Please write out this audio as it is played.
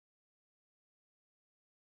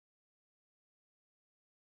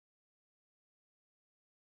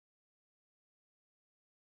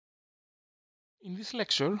In this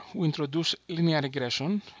lecture, we introduce linear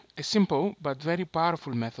regression, a simple but very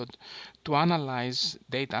powerful method to analyze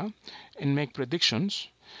data and make predictions,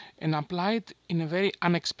 and apply it in a very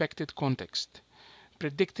unexpected context,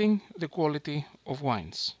 predicting the quality of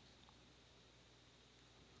wines.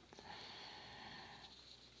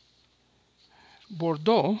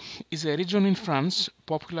 Bordeaux is a region in France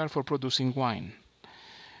popular for producing wine.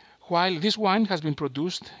 While this wine has been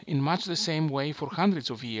produced in much the same way for hundreds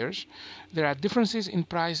of years, there are differences in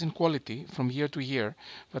price and quality from year to year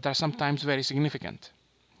that are sometimes very significant.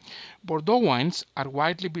 Bordeaux wines are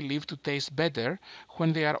widely believed to taste better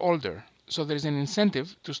when they are older, so there is an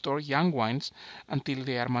incentive to store young wines until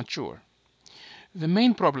they are mature. The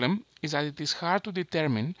main problem is that it is hard to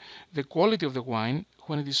determine the quality of the wine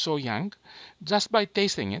when it is so young, just by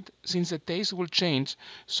tasting it, since the taste will change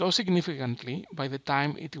so significantly by the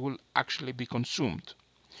time it will actually be consumed.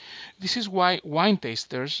 This is why wine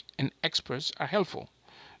tasters and experts are helpful.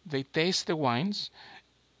 They taste the wines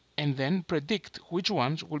and then predict which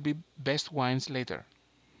ones will be best wines later.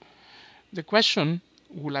 The question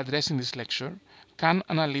we'll address in this lecture: can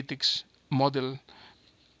analytics model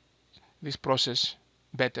this process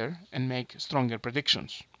better and make stronger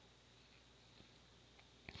predictions?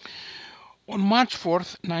 On March 4,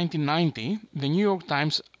 1990, the New York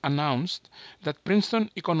Times announced that Princeton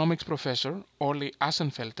economics professor Orly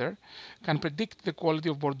Assenfelter can predict the quality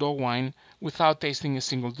of Bordeaux wine without tasting a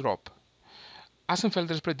single drop.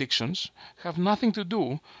 Assenfelter's predictions have nothing to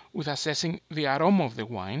do with assessing the aroma of the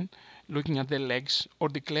wine, looking at the legs, or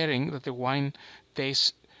declaring that the wine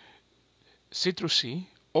tastes citrusy,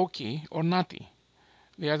 oaky, or nutty.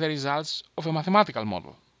 They are the results of a mathematical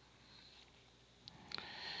model.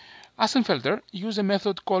 Assenfelter used a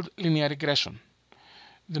method called linear regression.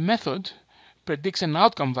 The method predicts an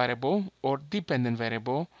outcome variable or dependent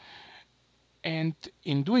variable, and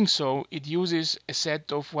in doing so it uses a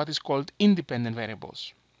set of what is called independent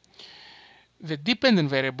variables. The dependent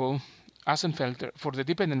variable for the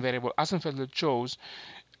dependent variable, Assenfelter chose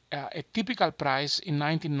a typical price in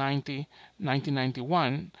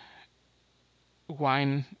 1990-1991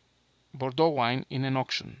 Bordeaux wine in an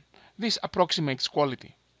auction. This approximates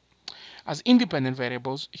quality. As independent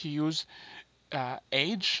variables, he used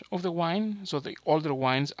age of the wine, so the older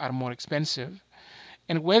wines are more expensive,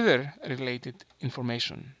 and weather-related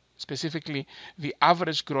information, specifically the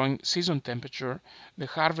average growing season temperature, the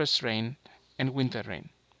harvest rain, and winter rain.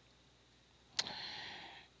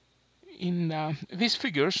 In these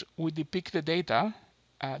figures, we depict the data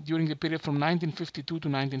during the period from 1952 to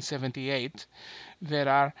 1978. There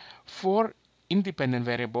are four independent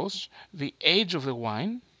variables: the age of the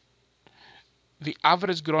wine, the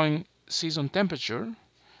average growing season temperature,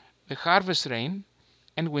 the harvest rain,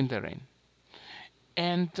 and winter rain.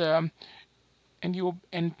 On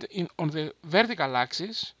the vertical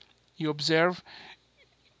axis, you observe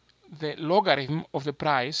the logarithm of the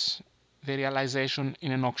price, the realization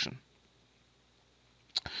in an auction.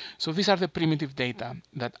 So these are the primitive data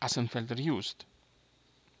that Assenfelter used.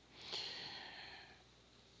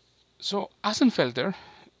 So Assenfelter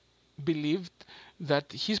believed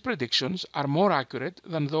that his predictions are more accurate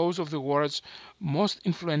than those of the world's most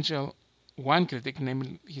influential wine critic,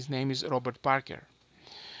 his name is Robert Parker.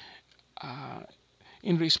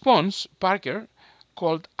 In response, Parker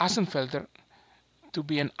called Assenfelter to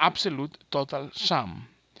be an absolute total sham.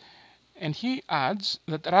 And he adds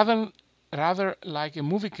that rather like a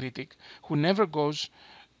movie critic who never goes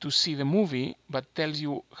to see the movie but tells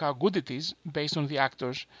you how good it is based on the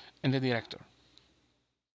actors and the director.